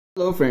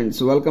Hello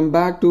friends, welcome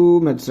back to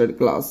MedStud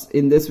class.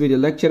 In this video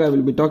lecture I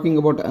will be talking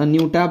about a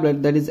new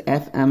tablet, that is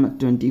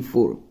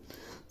FM24.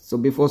 So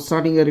before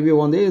starting a review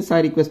on this,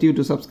 I request you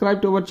to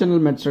subscribe to our channel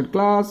MedStud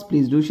class.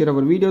 Please do share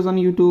our videos on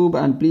YouTube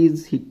and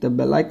please hit the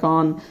bell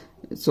icon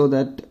so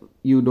that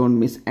you don't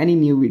miss any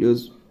new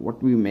videos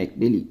what we make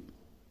daily.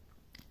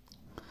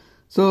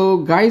 So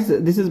guys,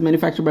 this is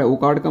manufactured by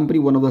Wockhardt company,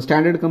 one of the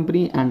standard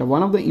company, and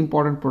one of the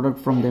important product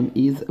from them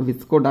is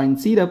Viscodyne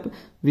syrup,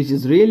 which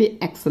is really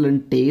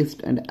excellent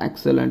taste and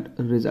excellent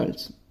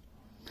results.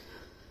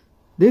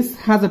 This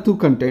has two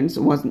contents.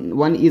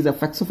 One is a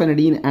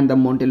fexofenadine and the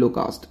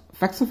montelukast.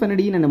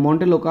 Fexofenadine and the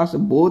montelukast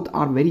both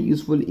are very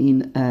useful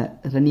in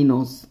runny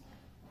nose,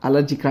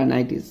 allergic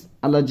rhinitis,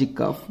 allergic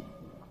cough.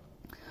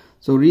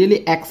 So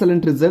really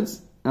excellent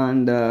results.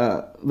 And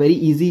very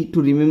easy to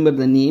remember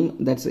the name,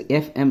 that's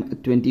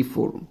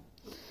FM24.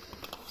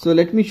 So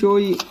let me show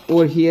you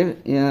over here.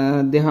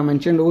 They have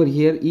mentioned over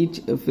here each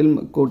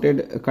film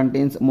coated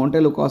contains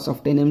montelukast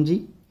of 10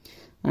 mg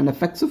and a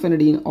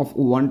fexofenadine of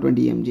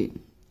 120 mg.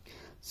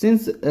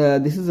 Since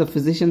this is a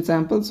physician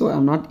sample, so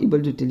I'm not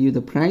able to tell you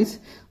the price,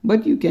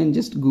 but you can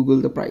just Google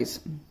the price.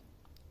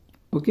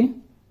 Okay.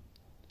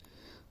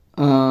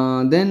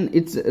 Then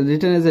it's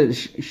written as a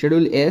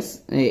schedule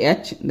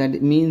H,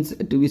 that means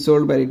to be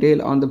sold by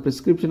retail on the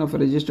prescription of a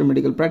registered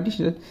medical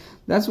practitioner.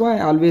 That's why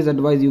I always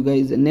advise you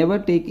guys, never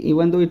take,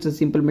 even though it's a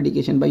simple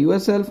medication by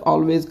yourself,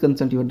 always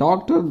consult your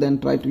doctor, then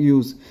try to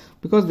use,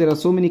 because there are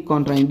so many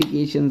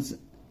contraindications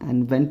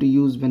and when to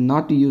use, when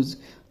not to use.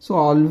 So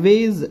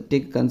always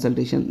take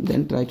consultation,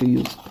 then try to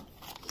use.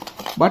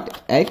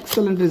 But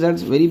excellent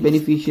results, very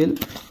beneficial.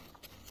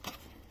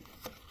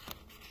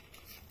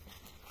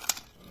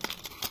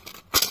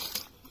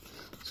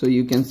 So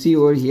you can see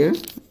over here,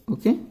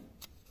 okay,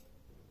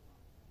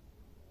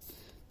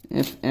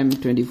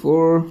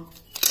 FM24,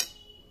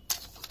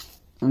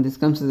 and this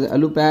comes as a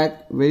alu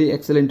pack. Very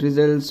excellent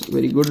results,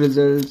 very good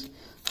results,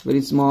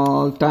 very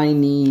small,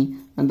 tiny,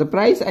 and the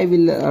price I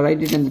will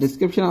write it in the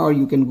description, or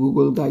you can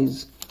Google,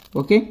 guys.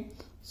 Okay,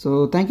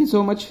 so thank you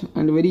so much,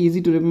 and very easy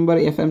to remember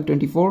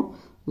FM24,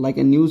 like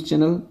a news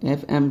channel,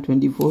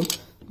 FM24.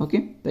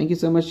 Okay, thank you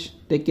so much,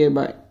 take care,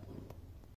 bye.